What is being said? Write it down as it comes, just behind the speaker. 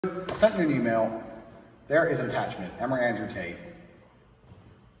I sent you an email. There is an attachment, Emory Andrew Tate.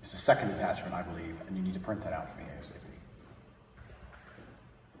 It's the second attachment, I believe, and you need to print that out for me ASAP.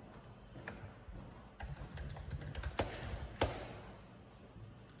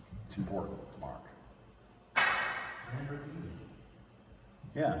 It's important, Mark.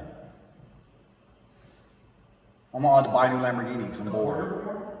 Yeah. I'm not allowed to buy a new Lamborghini because I'm bored.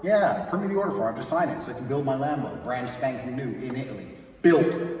 Yeah, print me the order form. I have to sign it so I can build my Lambo. Brand spanking new in Italy.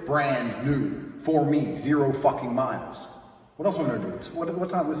 Built brand new for me. 0 fucking miles. What else am I going to do? What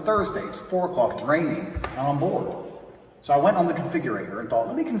time? It's Thursday. It's 4 o'clock. It's raining. And I'm bored. So I went on the configurator and thought,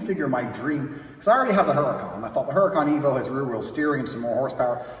 let me configure my dream. Because I already have the Huracan. I thought the Huracan Evo has rear wheel steering and some more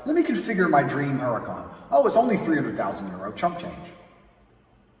horsepower. Let me configure my dream Huracan. Oh, it's only 300,000 euro. Chump change.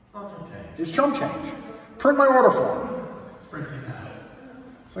 It's not chump change. It's chump change. Print my order form. It's printing now.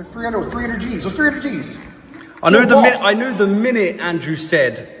 It's like 300 G's. Those 300 G's. I knew the minute Andrew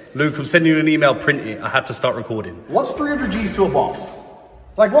said, Luke, I'm sending you an email, print it, I had to start recording. What's 300 G's to a boss?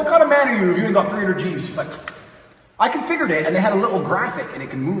 Like, what kind of man are you if you ain't got 300 G's? Just like, I configured it and it had a little graphic and it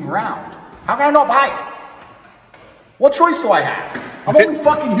can move around. How can I not buy it? What choice do I have? I'm only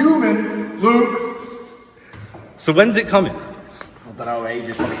fucking human, Luke. So when's it coming? I don't know,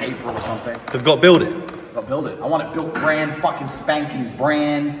 ages, probably April or something. They've got to build it. I'll build it. I want it built brand fucking spanking new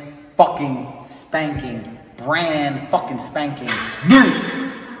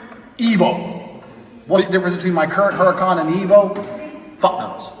Evo. What's the difference between my current Huracan and Evo? Fuck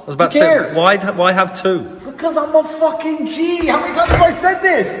knows. I was about to say, why have two? Because I'm a fucking G. How many times have I said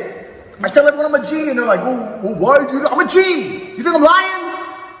this? I tell everyone I'm a G and they're like, oh, well, why do you? I'm a G. You think I'm lying?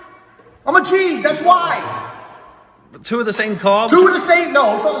 I'm a G. That's why. But two of the same car? Two of the same?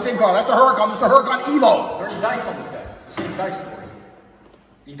 No, it's not the same car. That's the Huracan. That's the Huracan Evo. There are dice on this guy. Same dice for you.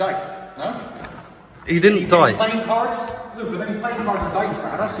 You dice, no? He didn't dice. Playing cards? Look, are there any playing cards and dice for?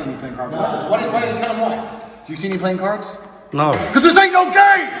 I don't see any playing cards. No. Why didn't you tell him why? Do you see any playing cards? No. Because this ain't no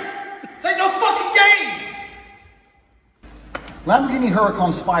game! This ain't no fucking game! Lamborghini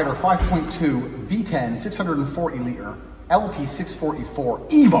Huracan Spider 5.2 V10 640 liter LP 644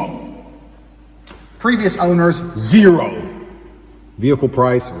 Evo. Previous owners, 0. Vehicle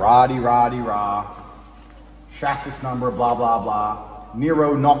price, rah. Chassis number, blah, blah, blah.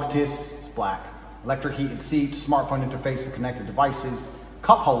 Nero Noctis, it's black. Electric heated seats, smartphone interface for connected devices.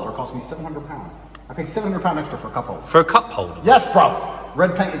 Cup holder cost me £700. I paid £700 extra for a cup holder. For a cup holder? Yes, bro.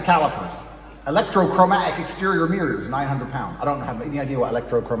 Red painted calipers. Electrochromatic exterior mirrors, £900. I don't have any idea what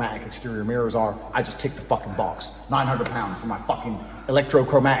electrochromatic exterior mirrors are. I just ticked the fucking box. £900 for my fucking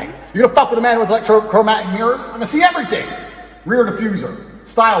electrochromatic. You gonna fuck with a man with electrochromatic mirrors? I'm gonna see everything. Rear diffuser,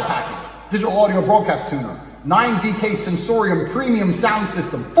 style package, digital audio broadcast tuner, 9VK Sensorium premium sound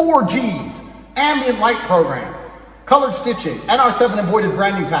system, 4 Gs, ambient light program, colored stitching, NR7 embroidered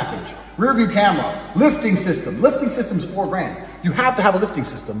branding package, rear view camera, lifting system. Lifting system's $4,000. You have to have a lifting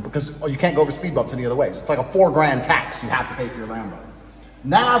system because you can't go over speed bumps any other ways. It's like a $4,000 tax you have to pay for your Lambo.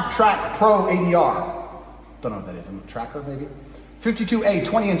 Nav Track Pro ADR. Don't know what that is. A tracker maybe? 52A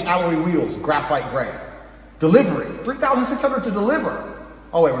 20-inch alloy wheels, graphite gray. Delivery, $3,600 to deliver.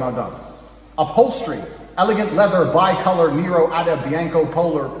 Oh wait, we're not done. Upholstery, elegant leather, bicolor, Nero Ada Bianco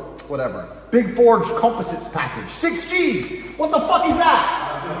Polar, whatever. Big Forge composites package, 6 Gs. What the fuck is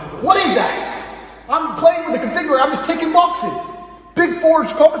that? What is that? I'm playing with the configurator, I'm just ticking boxes. Big Forge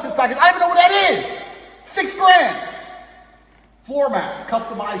composites package, I don't even know what that is. $6,000. Floor mats,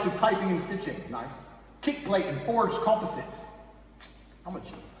 customized with piping and stitching, nice. Kick plate and forged composites. How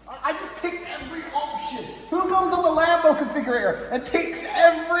much? I just ticked every option. Who goes on the Lambo configurator and ticks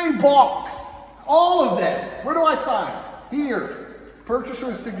every box? All of them. Where do I sign? Here.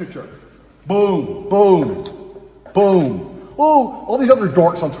 Purchaser's signature. Boom, boom, boom. Oh, all these other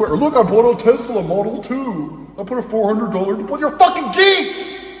dorks on Twitter. Look, I bought a Tesla Model 2. I put a $400 deposit. You're fucking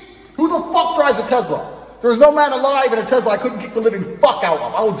geeks! Who the fuck drives a Tesla? There's no man alive in a Tesla I couldn't kick the living fuck out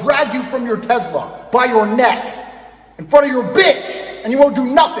of. I will drag you from your Tesla by your neck in front of your bitch and you won't do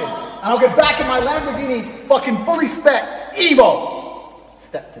nothing. And I'll get back in my Lamborghini fucking fully spec Evo.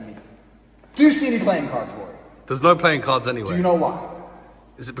 Step to me. Do you see any playing cards, Roy? There's no playing cards anyway. Do you know why?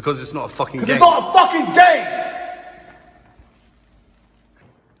 Is it because it's not a fucking game? Because it's not a fucking game!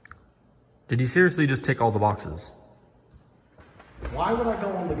 Did you seriously just tick all the boxes? Why would I go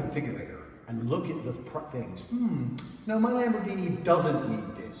on the configurator and look at the things? No, my Lamborghini doesn't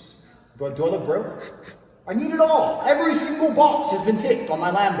need this. Do I look broke? I need it all. Every single box has been ticked on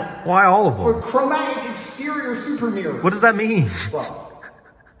my Lambo. Why all of them? For chromatic exterior super mirrors. What does that mean? Bro,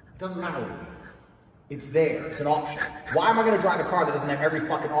 it doesn't matter what it means. It's there. It's an option. Why am I going to drive a car that doesn't have every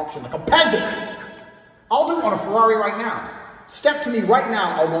fucking option like a peasant? I'll do it on a Ferrari right now. Step to me right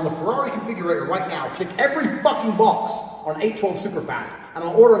now. I'll go on the Ferrari configurator right now. Tick every fucking box on 812 Superfast, and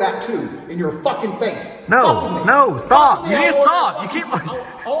I'll order that too in your fucking face. No, stop. You need to stop. You keep.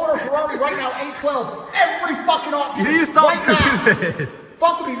 I'll order a Ferrari right now, 812, every fucking option. You need to stop right doing this.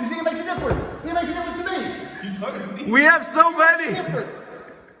 Fuck with me. You think it makes a difference? You think it makes a difference to me? We have so many.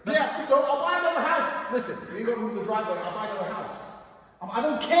 Yeah, so I'll buy another house. Listen, you go to the driveway, I'll buy another house. I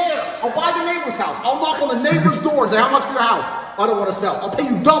don't care. I'll buy the neighbor's house. I'll knock on the neighbor's door and say, how much for your house? I don't want to sell. I'll pay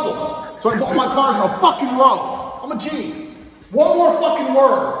you double. So I can put all my cars in a fucking row. I'm a G. One more fucking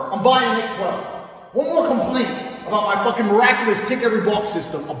word, I'm buying an 812. One more complaint about my fucking miraculous tick every box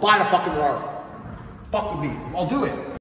system, I'll buy a fucking Ferrari. Fuck with me. I'll do it.